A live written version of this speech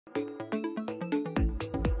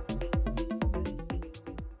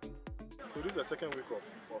So this is the second week of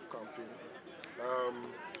campaign.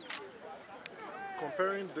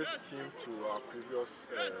 Comparing this team to our previous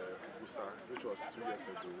Busa, which was 2 years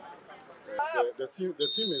ago, the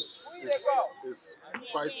team is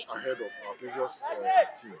quite ahead of our previous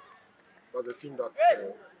team. That's the team that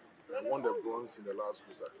won the bronze in the last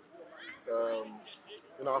Busa.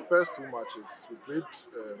 In our first two matches, we played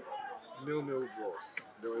 0-0 draws.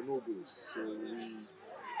 There were no goals, so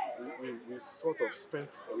we sort of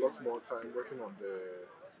spent a lot more time working on the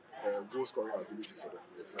goal scoring abilities of the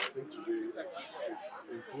players. And I think today it's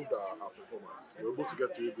improved our performance. We were able to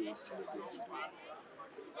get 3 goals in the game today.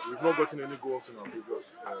 We've not gotten any goals in our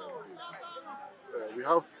previous games. We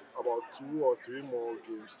have about 2 or 3 more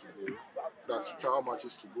games to go. That's trial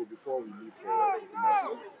matches to go before we leave for the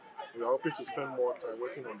Masters. We are hoping to spend more time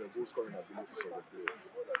working on the goal scoring abilities of the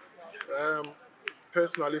players.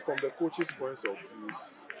 Personally, from the coach's points of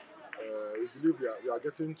views, we believe we are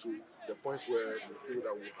getting to the point where we feel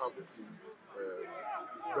that we have the team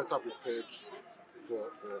better prepared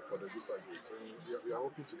for the Busa games, and we are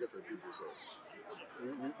hoping to get a good result.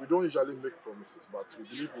 We don't usually make promises, but we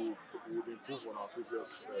believe we would improve on our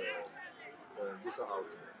previous Busa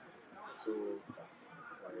outing. So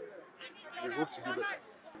we hope to do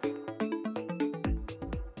better.